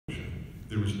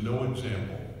There is no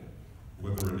example,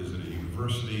 whether it is at a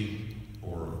university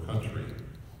or a country,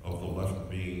 of the left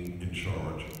being in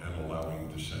charge and allowing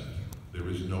dissent. There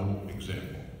is no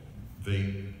example.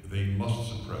 They must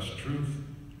suppress truth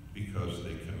because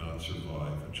they cannot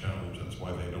survive a challenge. That's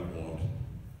why they don't want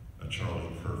a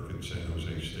Charlie Kirk in San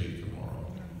Jose State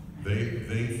tomorrow.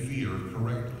 They fear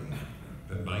correctly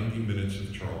that 90 minutes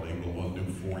of Charlie will undo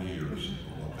 4 years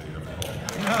of what they have called.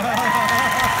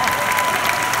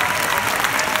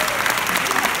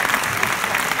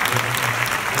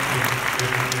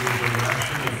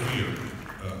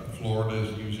 Florida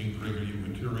is using PragerU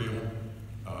material.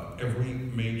 Every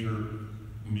major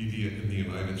media in the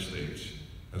United States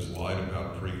has lied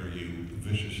about PragerU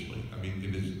viciously. I mean,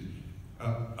 it is,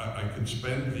 I could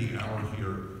spend the hour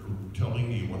here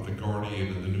telling you what the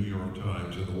Guardian and the New York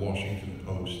Times and the Washington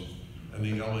Post and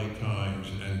the LA Times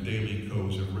and Daily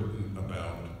Kos have written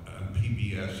about, and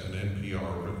PBS and NPR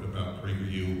have written about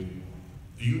PragerU.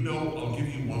 Do you know, I'll give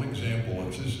you one example.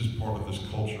 This is part of this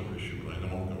culture issue, and I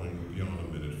know I'm going beyond a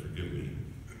minute, forgive me.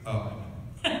 I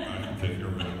can take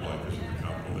your minute like this as a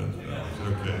compliment. It's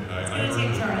okay. I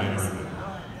earned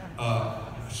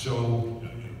it. So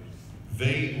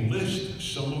they list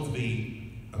some of the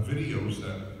videos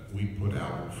that we put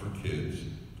out for kids.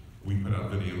 We put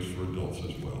out videos for adults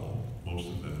as well. Most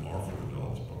of them are for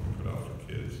adults, but we put out for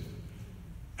kids.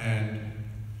 And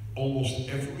almost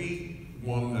every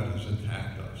one that has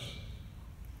attacked us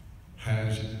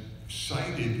has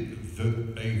cited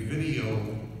a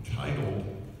video titled,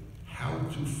 "How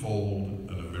to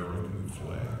Fold an American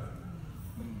Flag."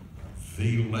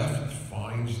 The left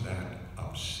finds that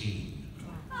obscene,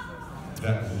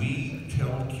 that we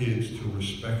tell kids to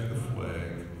respect the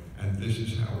flag, and this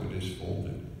is how it is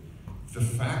folded. The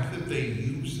fact that they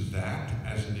use that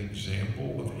as an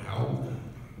example of how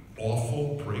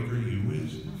awful PragerU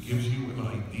is gives you an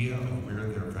idea of where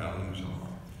their values are.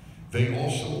 They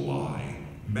also lie.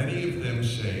 Many of them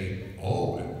say,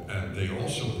 oh, and they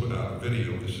also put out a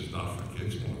video, this is not for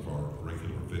kids, one of our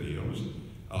regular videos,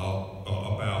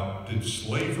 about did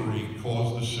slavery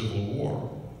cause the Civil War?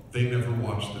 They never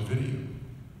watched the video.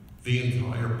 The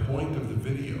entire point of the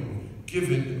video,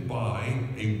 given by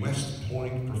a West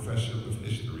Point professor of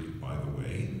history, by the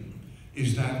way,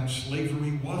 is that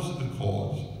slavery was the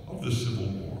cause of the Civil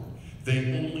War.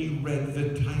 They only read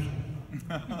the title,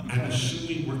 and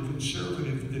assuming we're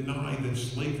conservative, deny that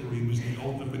slavery was the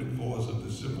ultimate cause of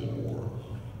the Civil War,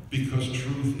 because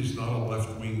truth is not a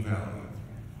left-wing value.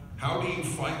 How do you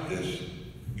fight this?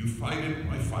 You fight it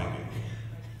by fighting.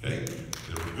 Okay?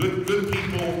 Good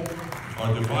people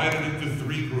are divided into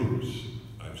 3 groups.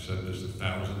 I've said this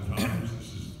 1,000 times.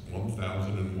 This is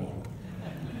 1001.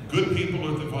 Good people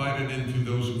are divided into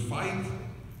those who fight,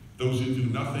 those who do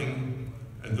nothing,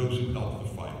 and those who help the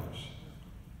fighters.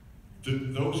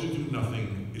 Those who do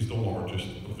nothing is the largest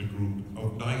of the group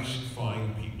of nice,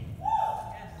 fine people.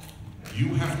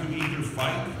 You have to either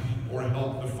fight or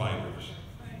help the fighters.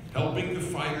 Helping the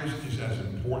fighters is as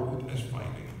important as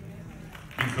fighting.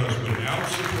 Because without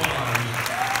supplies,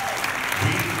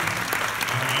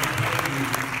 I'm telling you,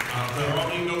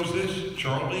 Charlie knows this.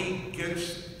 Charlie gets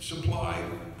supplied.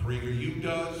 PragerU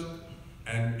does.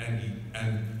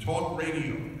 And talk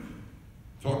radio.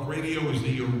 Talk radio is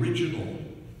the original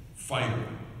fighter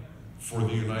for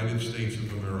the United States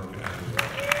of America.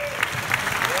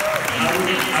 I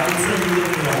would say you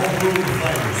look at a whole group of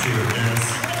fighters here, Dennis.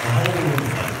 A whole group of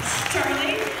fighters.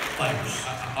 Charlie? Fighters.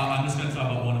 I'm just going to talk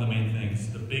about one of the main things.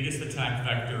 The biggest attack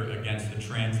vector against the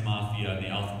trans mafia and the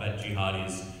alphabet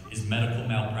jihadis is medical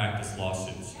malpractice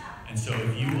lawsuits. And so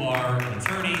if you are an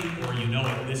attorney or you know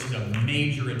it, this is a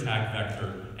major attack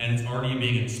vector and it's already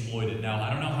being exploited. Now, I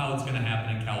don't know how it's going to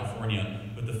happen in California,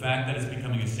 but the fact that it's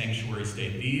becoming a sanctuary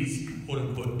state, these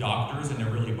quote-unquote doctors, and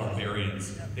they're really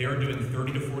barbarians, they are doing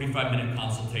 30 to 45-minute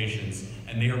consultations,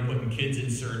 and they are putting kids in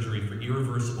surgery for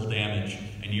irreversible damage,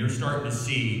 and you're starting to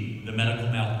see the medical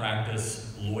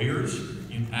malpractice lawyers,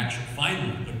 you actually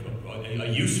finally, a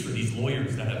use for these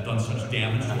lawyers that have done such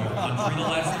damage to our country in the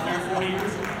last 3 or 4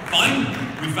 years. Finally,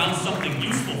 we found something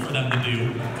useful for them to do,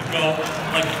 to go,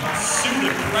 like, sue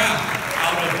the crap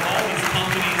out of all these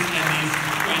companies and these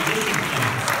transition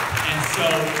clinics. And so,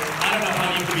 I don't know how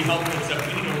you can be helpful, except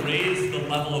we need to raise the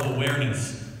level of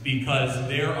awareness, because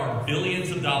there are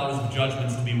billions of dollars of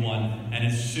judgments to be won, and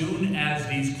as soon as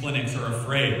these clinics are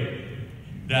afraid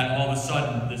that all of a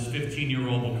sudden this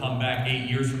 15-year-old will come back 8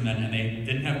 years from then and they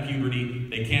didn't have puberty,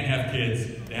 they can't have kids,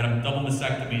 they had a double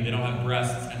mastectomy, they don't have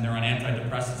breasts, and they're on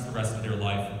antidepressants the rest of their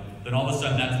life, then all of a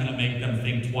sudden that's going to make them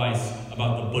think twice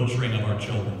about the butchering of our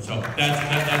children. So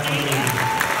that's really good.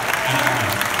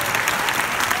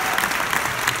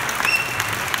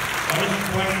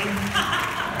 question?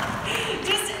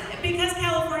 Just because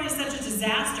California is such a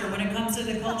disaster when it comes to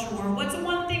the culture war, what's the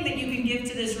one thing that you can give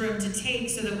to this room to take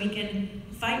so that we can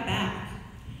fight back?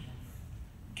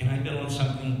 Can I build on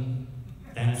something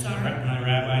that Sorry. my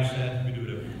rabbi said? We do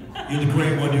whatever. You're the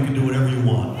great one, you can do whatever you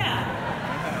want.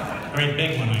 Yeah. Very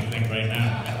big one, I think, right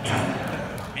now.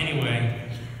 Anyway,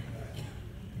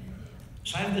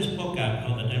 so I have this book out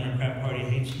called The Democrat Party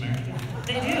Hates America.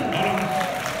 They do. Hold on.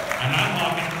 I'm not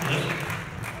talking, listen.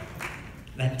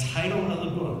 That title of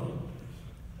the book,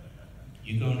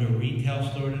 you go into a retail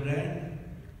store today,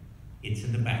 it's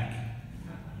in the back.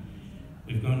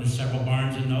 We've gone to several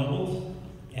Barnes and Nobles,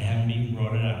 they haven't even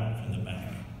brought it out from the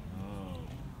back.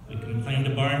 We complained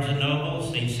to Barnes and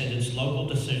Nobles, they said it's local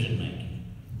decision making.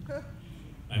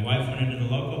 My wife went into the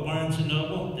local Barnes and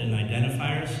Noble, didn't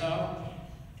identify herself,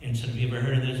 and said, have you ever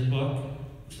heard of this book?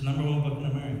 It's the #1 book in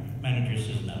America. Manager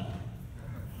says no.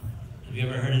 Have you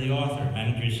ever heard of the author?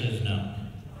 Manager says no.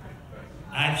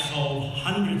 I've sold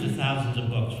hundreds of thousands of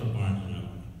books for Barnes and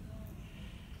Noble.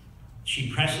 She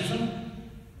presses him,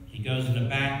 he goes in the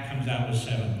back, comes out with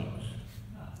 7 books.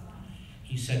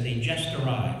 He said they just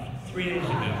arrived 3 days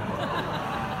ago.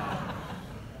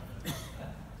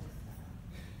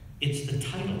 It's the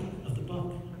title of the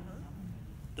book.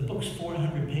 The book's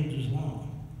 400 pages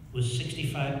long, with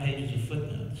 65 pages of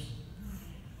footnotes,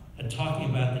 talking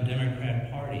about the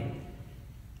Democrat Party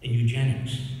and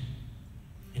eugenics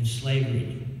and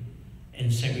slavery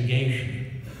and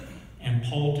segregation and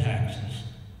poll taxes.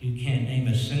 You can't name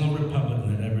a single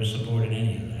Republican that ever supported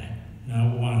any of that.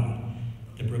 Not one.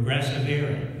 The progressive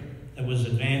era that was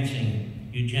advancing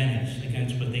eugenics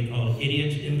against what they call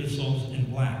idiots, imbeciles, and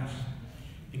blacks.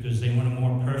 Because they want a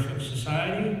more perfect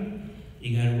society,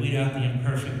 you gotta weed out the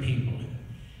imperfect people.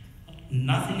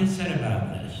 Nothing is said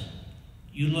about this.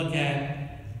 You look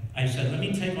at, I said, let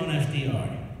me take on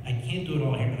FDR. I can't do it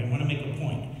all here, but I want to make a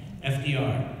point.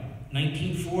 FDR,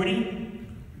 1940,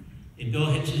 a bill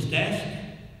hits his desk,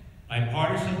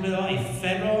 bipartisan bill, a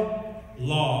federal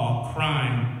law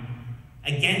crime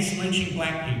against lynching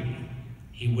black people.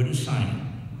 He wouldn't sign it,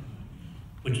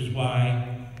 which is why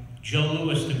Joe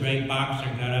Louis, the great boxer,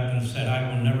 got up and said, I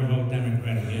will never vote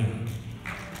Democrat again.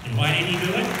 And why did he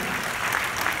do it?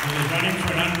 He was running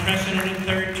for an unprecedented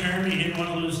 3rd term. He didn't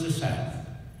want to lose the South.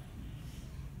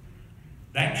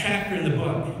 That chapter in the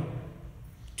book,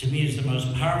 to me, is the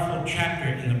most powerful chapter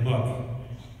in the book.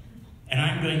 And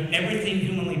I'm doing everything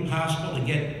humanly possible to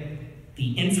get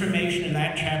the information in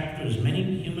that chapter to as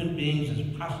many human beings as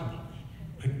possible,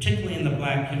 particularly in the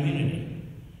black community.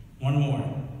 One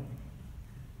more.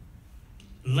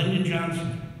 Lyndon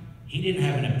Johnson, he didn't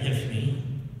have an epiphany,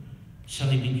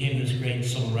 suddenly became this great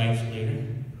civil rights leader.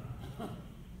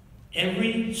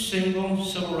 Every single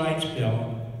civil rights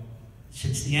bill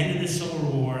since the end of the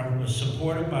Civil War was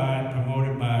supported by,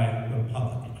 promoted by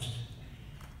Republicans.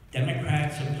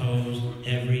 Democrats opposed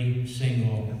every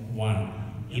single one,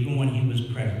 even when he was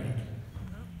president.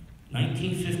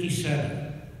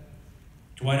 1957,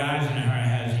 Dwight Eisenhower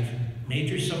has a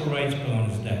major civil rights bill on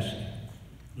his desk.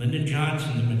 Lyndon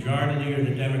Johnson, the majority leader of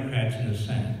the Democrats in the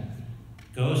Senate,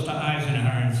 goes to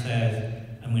Eisenhower and says,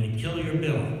 I'm going to kill your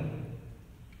bill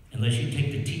unless you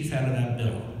take the teeth out of that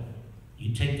bill.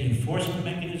 You take the enforcement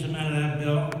mechanism out of that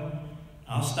bill,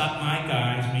 I'll stop my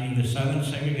guys, meaning the Southern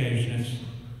segregationists,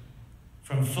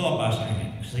 from filibustering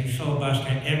it, because they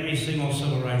filibustered every single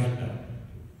civil rights bill.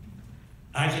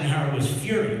 Eisenhower was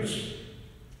furious.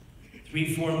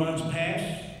 3-4 months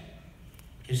passed.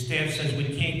 His staff says, we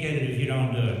can't get it if you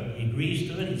don't do it. He agrees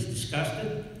to it, he's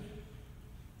disgusted.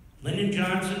 Lyndon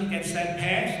Johnson gets that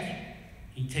passed.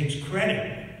 He takes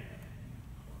credit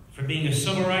for being a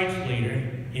civil rights leader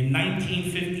in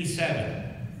 1957.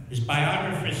 His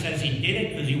biographer says he did it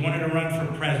because he wanted to run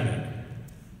for president.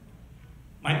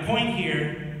 My point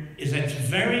here is that it's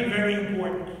very, very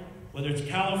important, whether it's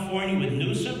California with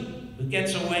Newsom, who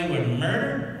gets away with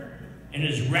murder in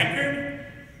his record,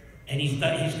 and he's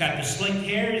got the slick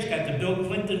hair, he's got the Bill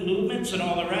Clinton movements and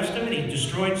all the rest of it. He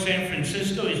destroyed San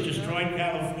Francisco, he's destroyed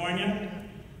California.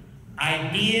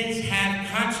 Ideas have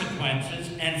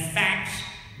consequences and facts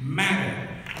matter.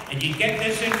 And you get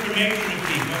this information to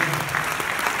people.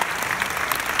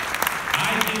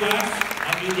 I do us,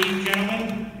 I do these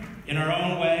gentlemen in our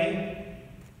own way,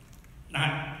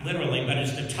 not literally, but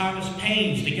it's the Thomas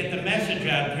Paines to get the message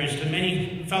out there to as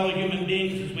many fellow human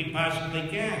beings as we possibly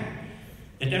can.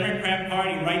 The Democrat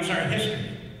Party writes our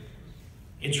history.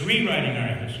 It's rewriting our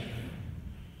history.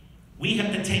 We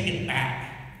have to take it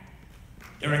back.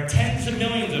 There are tens of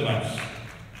millions of us.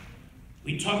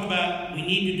 We talk about, we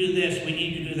need to do this, we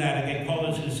need to do that. I get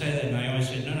callers who say that, and I always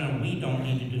say, no, we don't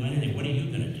need to do anything. What are you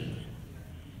going to do?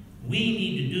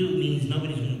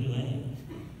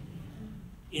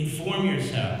 Inform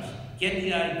yourselves. Get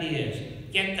the ideas.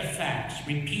 Get the facts.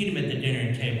 Repeat them at the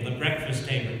dinner table, the breakfast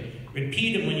table.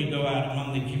 Repeat them when you go out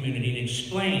among the community and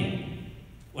explain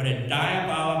what a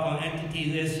diabolical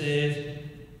entity this is,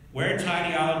 where its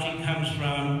ideology comes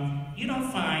from. You don't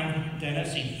find,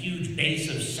 Dennis, a huge base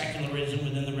of secularism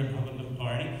within the Republican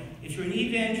Party. If you're an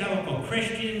evangelical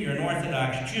Christian, you're an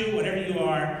Orthodox Jew, whatever you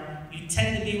are, you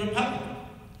tend to be Republican.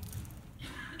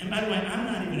 And by the way, I'm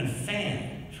not even a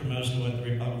fan for most of what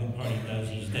the Republican Party does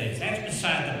these days. That's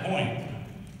beside the point.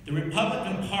 The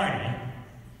Republican Party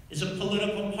is a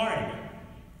political party.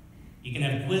 You can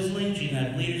have quislings, you can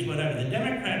have leaders, whatever. The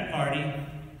Democrat Party,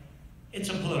 it's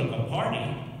a political party,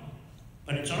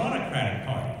 but it's an autocratic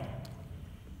party.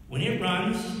 When it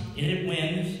runs and it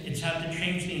wins, it's how to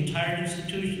change the entire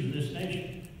institution of this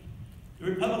nation.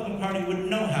 The Republican Party wouldn't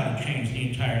know how to change the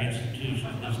entire institution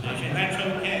of this nation, and that's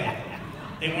okay.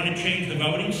 They want to change the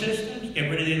voting systems, get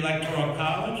rid of the Electoral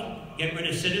College, get rid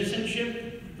of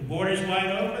citizenship, the border's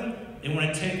wide open. They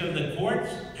want to take over the courts,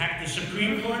 hack the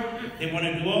Supreme Court. They want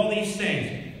to do all these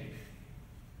things.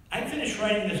 I finished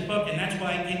writing this book, and that's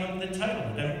why I came up with the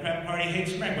title, The Democrat Party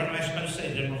Hates America. What am I supposed to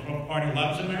say? The Democrat Party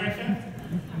loves America?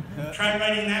 Try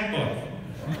writing that book.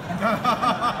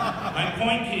 My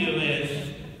point to you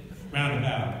is,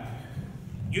 roundabout,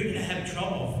 you're going to have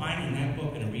trouble finding that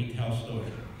book in a retail store.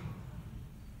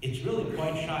 It's really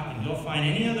quite shocking. You'll find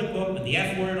any other book with the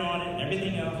F word on it and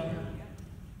everything else.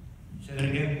 Say that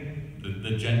again?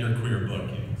 The genderqueer book.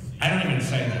 I don't even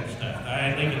say that stuff.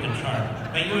 I leave it to Char.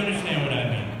 But you understand what I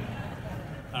mean.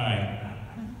 All right.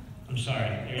 I'm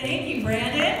sorry. Thank you,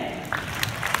 Brandon.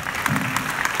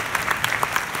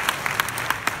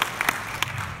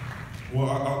 Well,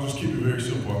 I'll just keep it very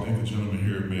simple. I think the gentleman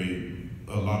here made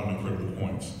a lot of incredible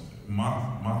points. My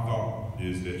thought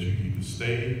is that you either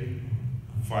stay,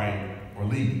 fight, or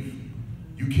leave.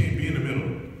 You can't be in the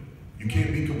middle. You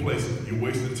can't be complacent. You're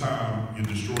wasting time. You're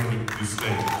destroying the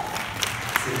state.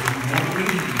 So if you want to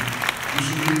leave, you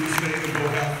should leave the state and go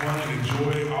have fun and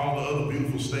enjoy all the other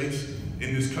beautiful states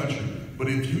in this country. But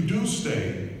if you do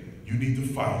stay, you need to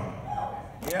fight.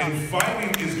 Yeah. And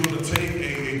fighting is going to take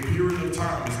a period of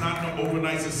time. It's not no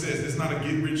overnight success. It's not a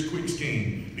get-rich-quick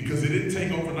scheme, because it didn't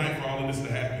take overnight for all of this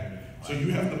to happen. So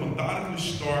you have to methodically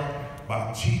start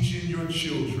by teaching your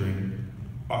children,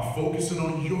 by focusing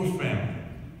on your family.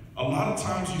 A lot of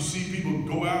times you see people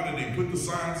go out and they put the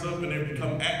signs up and they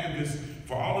become activists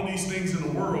for all of these things in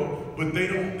the world, but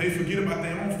they forget about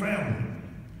their own family.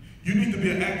 You need to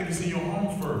be an activist in your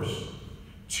home first.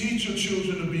 Teach your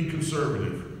children to be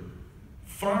conservative.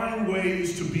 Find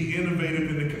ways to be innovative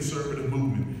in the conservative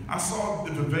movement. I saw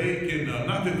Vivek,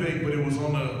 not Vivek, but it was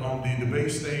on the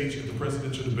debate stage at the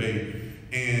presidential debate,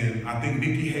 and I think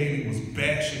Nikki Haley was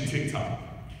bashing TikTok.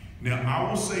 Now, I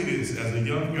will say this, as a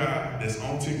young guy that's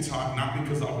on TikTok, not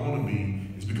because I want to be,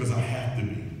 it's because I have to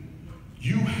be.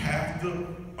 You have to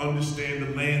understand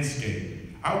the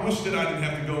landscape. I wish that I didn't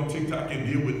have to go on TikTok and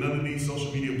deal with none of these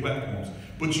social media platforms.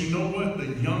 But you know what? The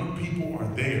young people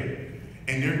are there,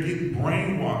 and they're getting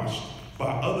brainwashed by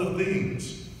other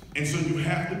things. And so you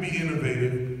have to be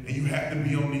innovative, and you have to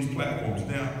be on these platforms.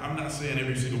 Now, I'm not saying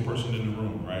every single person in the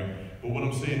room, right? But what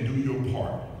I'm saying, do your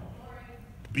part.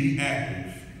 Be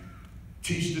active.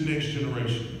 Teach the next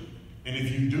generation. And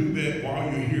if you do that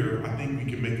while you're here, I think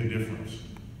we can make a difference.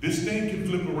 This thing can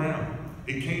flip around.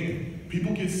 It can.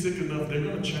 People get sick enough, they're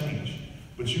going to change.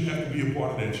 But you have to be a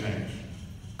part of that change.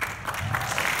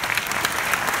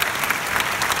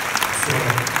 So,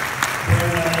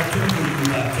 Brandon, I have two for you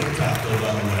about TikTok, though,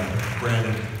 by the way.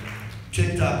 Brandon,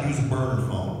 TikTok, use a burner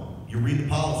phone. You read the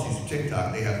policies of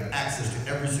TikTok, they have access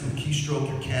to every single keystroke,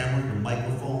 your camera, your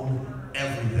microphone,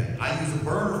 everything. I use a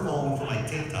burner phone for my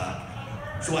TikTok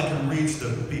so I can reach the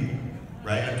people,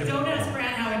 right? Don't ask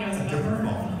Brad how he knows about different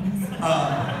phone.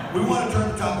 We want to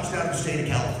turn the topics down to the state of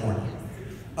California.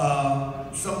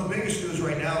 Some of the biggest news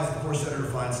right now is, of course, Senator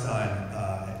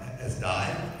Feinstein has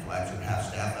died. Flags and half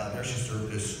staff out there. She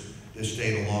served this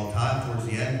state a long time. Towards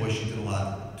the end, boy, she did a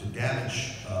lot to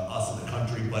damage us in the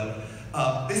country.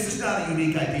 But this is not a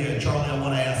unique idea. Charlie, I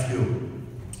want to ask you.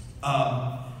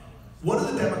 What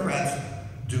do the Democrats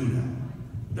do now?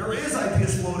 There is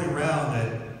ideas floating around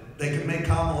that they can make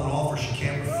Kamala an offer she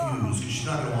can't refuse, because she's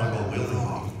not going to want to go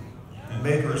willingly.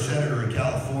 Make her a senator in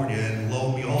California, and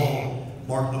lo and behold,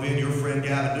 Mark Levin, your friend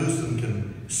Gavin Newsom,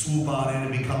 can swoop on in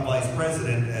and become vice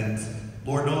president, and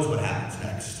Lord knows what happens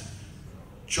next.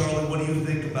 Charlie, what do you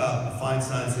think about the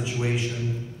Feinstein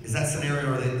situation? Is that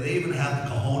scenario, or they even have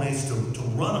the cojones to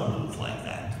run a move like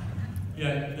that?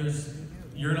 Yeah,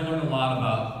 you're going to learn a lot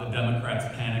about the Democrats'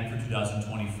 panic for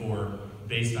 2024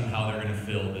 based on how they're going to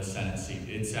fill the Senate seat.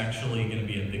 It's actually going to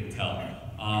be a big tell.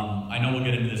 I know we'll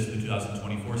get into this in the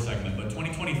 2024 segment, but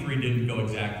 2023 didn't go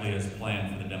exactly as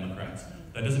planned for the Democrats.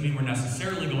 That doesn't mean we're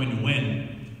necessarily going to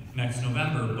win next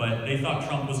November, but they thought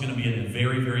Trump was going to be in a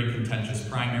very, very contentious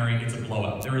primary. It's a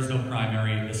blowout. There is no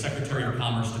primary. The Secretary of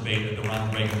Commerce debate at the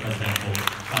Ronald Reagan Presidential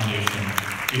Foundation.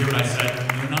 You hear what I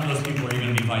said? None of those people are even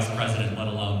going to be vice president, let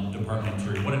alone department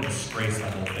interior. What a disgrace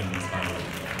that whole thing was, by the way.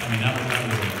 I mean, that was an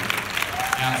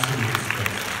absolute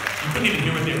disgrace. You couldn't even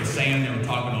hear what they were saying. They were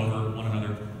talking over one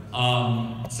another.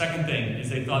 Second thing is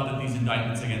they thought that these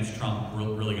indictments against Trump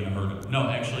were really going to hurt him. No,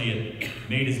 actually it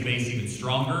made his base even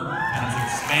stronger, and it's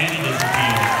expanded his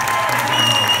appeal.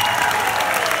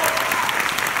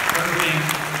 Third thing,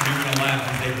 you're going to laugh,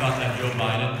 is they thought that Joe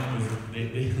Biden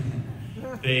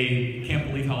was, they can't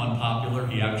believe how unpopular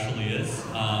he actually is.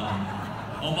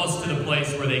 Almost to the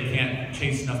place where they can't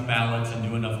chase enough ballots and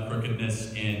do enough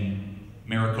crookedness in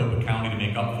Maricopa County to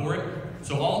make up for it.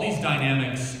 So all these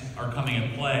dynamics are coming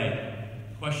at play.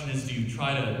 The question is, do you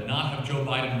try to not have Joe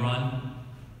Biden run?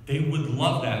 They would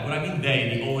love that. What I mean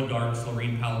they, the oligarchs,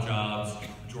 Laurene Powell Jobs,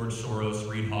 George Soros,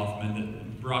 Reid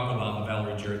Hoffman, Barack Obama,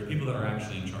 Valerie Jarrett, the people that are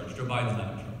actually in charge. Joe Biden's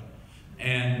not in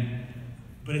charge.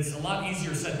 But it's a lot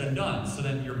easier said than done. So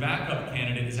then your backup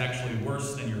candidate is actually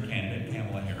worse than your candidate,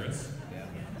 Kamala Harris.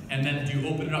 And then do you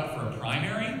open it up for a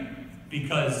primary?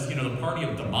 Because, you know, the party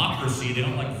of democracy, they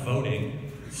don't like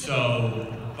voting. So,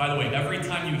 by the way, every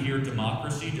time you hear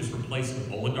democracy, just replace it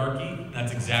with oligarchy.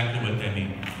 That's exactly what they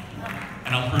mean.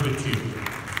 And I'll prove it to you.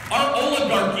 Our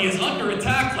oligarchy is under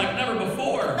attack like never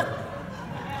before.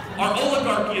 Our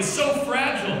oligarchy is so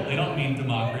fragile. They don't mean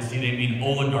democracy, they mean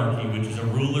oligarchy, which is a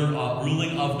ruling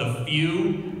of the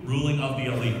few, ruling of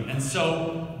the elite. And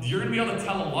so you're going to be able to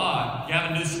tell a lot.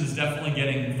 Gavin Newsom is definitely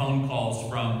getting phone calls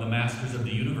from the masters of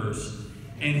the universe.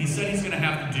 And he said he's going to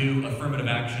have to do affirmative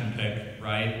action pick,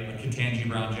 right? Like Ketanji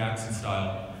Brown Jackson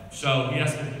style. So he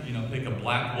has to, you know, pick a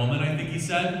black woman, I think he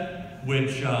said,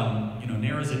 which, you know,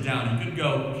 narrows it down. He could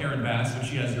go Karen Bass, but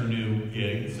she has her new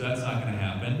gig, so that's not going to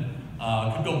happen.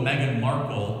 Could go Meghan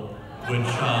Markle, which,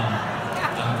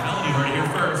 I'm telling you, heard it here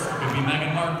first. Could be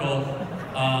Meghan Markle.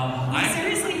 I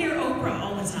seriously hear Oprah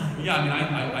all the time. Yeah, I mean,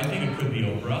 I think it could be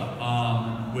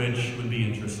Oprah, which would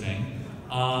be interesting.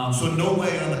 So no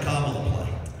way on the Kamala play.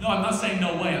 No, I'm not saying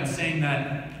no way. I'm saying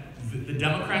that the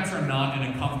Democrats are not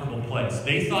in a comfortable place.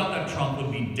 They thought that Trump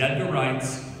would be dead to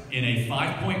rights in a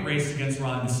 5-point race against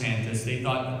Ron DeSantis. They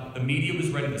thought the media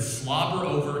was ready to slobber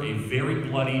over a very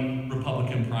bloody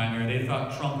Republican primary. They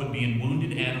thought Trump would be in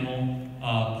wounded animal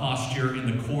posture in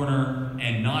the corner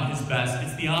and not his best.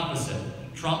 It's the opposite.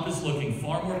 Trump is looking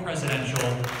far more presidential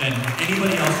than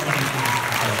anybody else running for the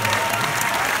presidency.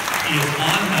 He is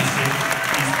on message.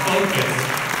 He's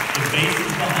focused. The base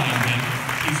is behind him.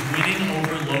 He's winning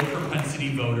over low-propensity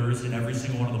voters in every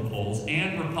single one of the polls,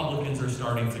 and Republicans are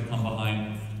starting to come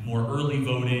behind more early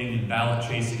voting and ballot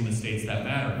chasing in the states that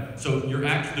matter. So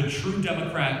the true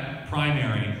Democrat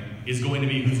primary is going to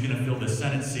be who's going to fill the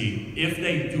Senate seat. If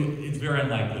they do, it's very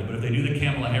unlikely, but if they do the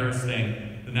Kamala Harris thing,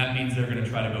 then that means they're going to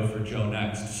try to go for Joe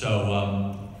next.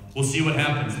 So we'll see what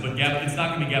happens. But it's not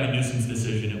going to be Gavin Newsom's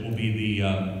decision. It will be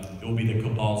the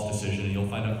cabal's decision, and you'll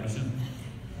find out pretty soon.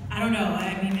 I don't know.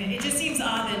 I mean, it just seems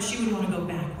odd that she would want to go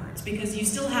backwards because you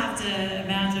still have to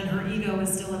imagine her ego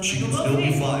is still in the She could still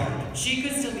be fired. She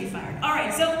could still be fired. All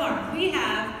right, so Mark, we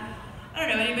have, I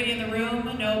don't know, anybody in the room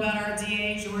know about our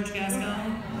DA, George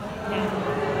Gascon? Yeah.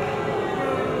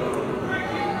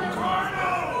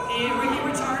 Ricky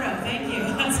Ricciardo, thank you.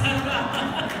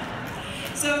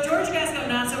 So George Gascon,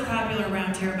 not so popular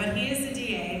around here, but he is the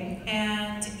DA,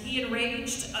 and he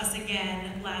enraged us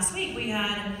again last week. We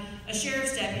had a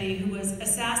sheriff's deputy who was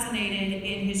assassinated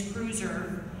in his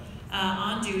cruiser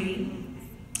on duty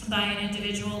by an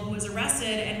individual who was arrested,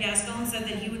 and Gascon said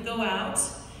that he would go out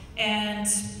and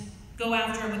go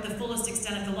after him with the fullest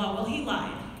extent of the law. Well, he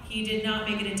lied. He did not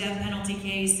make it a death penalty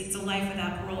case. It's a life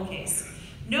without parole case.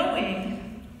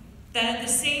 Knowing that at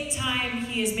the same time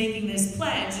he is making this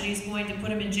pledge that he's going to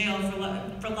put him in jail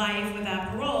for life without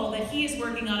parole, that he is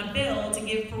working on a bill to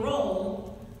give parole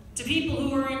to people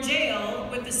who are in jail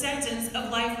with the sentence of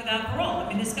life without parole. I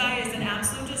mean, this guy is an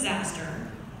absolute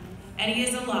disaster, and he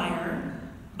is a liar,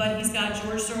 but he's got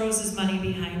George Soros' money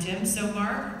behind him. So,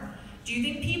 Mark, do you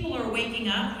think people are waking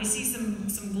up? We see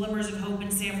some glimmers of hope in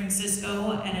San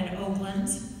Francisco and in Oakland,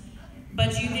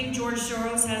 but do you think George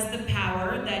Soros has the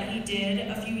power that he did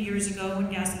a few years ago when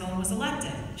Gascon was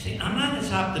elected? See, I'm not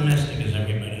as optimistic as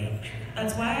everybody else.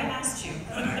 That's why I asked you.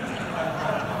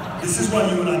 This is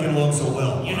why you and I get along so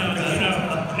well. You know,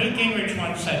 Newt Gingrich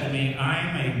once said to me,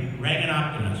 I'm a Reagan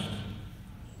optimist.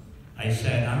 I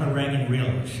said, I'm a Reagan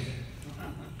realist.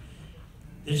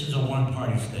 This is a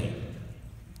one-party state.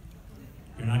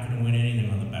 You're not going to win anything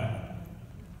on the ballot.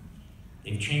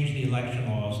 They've changed the election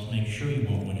laws to make sure you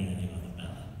won't win anything on the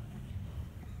ballot.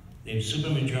 They have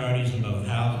supermajorities in both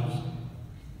houses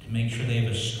to make sure they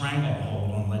have a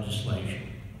stranglehold on legislation.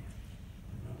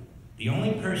 The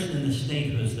only person in the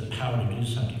state who has the power to do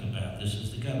something about this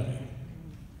is the governor.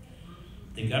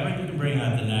 The governor can bring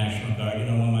out the National Guard. You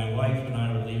know, when my wife and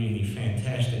I were leaving the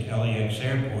fantastic LAX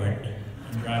airport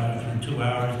and driving through 2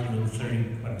 hours to move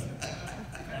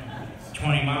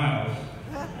 20 miles,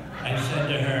 I said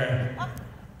to her,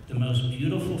 the most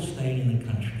beautiful state in the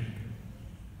country.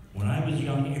 When I was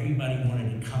young, everybody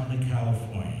wanted to come to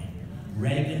California.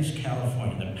 Reagan's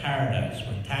California, the paradise,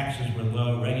 where taxes were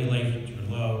low, regulations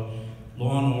were low,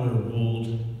 law and order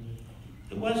ruled.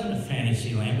 It wasn't a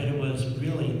fantasy land, but it was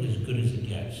really as good as it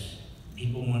gets.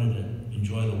 People wanted to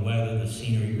enjoy the weather, the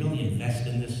scenery, really invest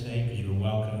in this state because you were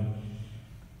welcome.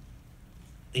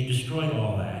 They destroyed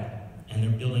all that, and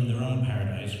they're building their own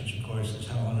paradise, which of course is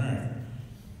hell on earth.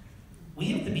 We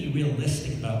have to be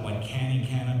realistic about what can and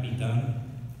cannot be done.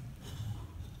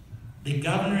 The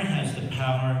governor has the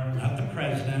power, not the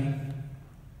president,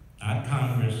 not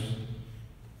Congress.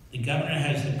 The governor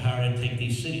has the power to take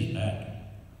these cities back.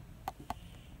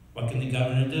 What can the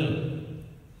governor do?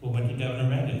 Well, what did Governor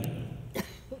Reagan do?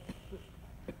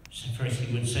 So first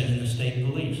he would send in the state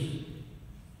police.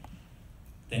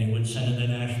 Then he would send in the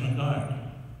National Guard.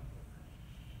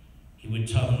 He would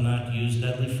tell them not to use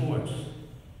deadly force.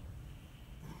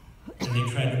 Then they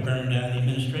tried to burn down the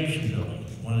administration building,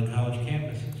 one of the college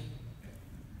campuses.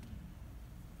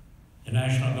 The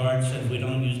National Guard said, if we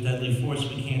don't use deadly force,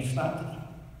 we can't stop them.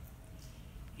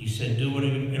 He said, do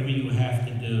whatever you have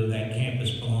to do. That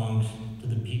campus belongs to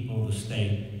the people of the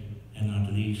state and not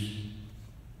to these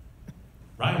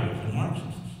rioters and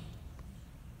Marxists.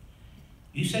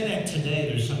 You say that today,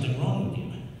 there's something wrong with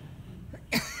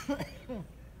you.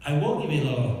 I will give you a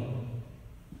little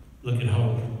look at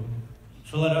hope.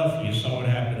 Philadelphia, you saw what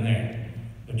happened there,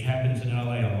 which happens in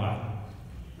LA a lot.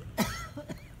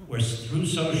 Where through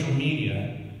social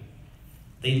media,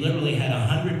 they literally had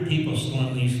 100 people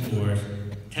storm these stores,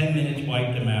 10 minutes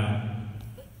wiped them out.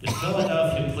 The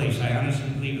Philadelphia police, I honestly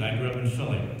believe it, I grew up in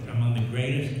Philly. It's among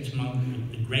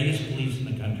the greatest police in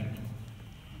the country.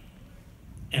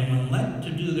 And when let to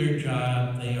do their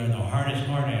job, they are the hardest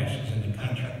hard-asses in the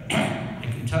country. I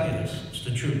can tell you this, it's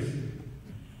the truth.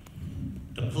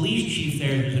 The police chief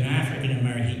there, who's an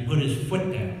African-American, he put his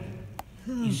foot down.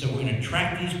 He said, we're gonna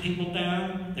track these people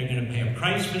down, they're gonna pay a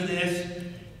price for this.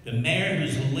 The mayor,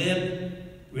 who's a lib,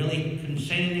 really couldn't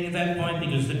say anything at that point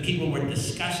because the people were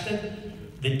disgusted.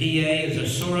 The DA is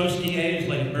a Soros DA, who's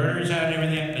like murders out and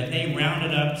everything, but they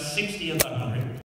rounded up 60 of the 100.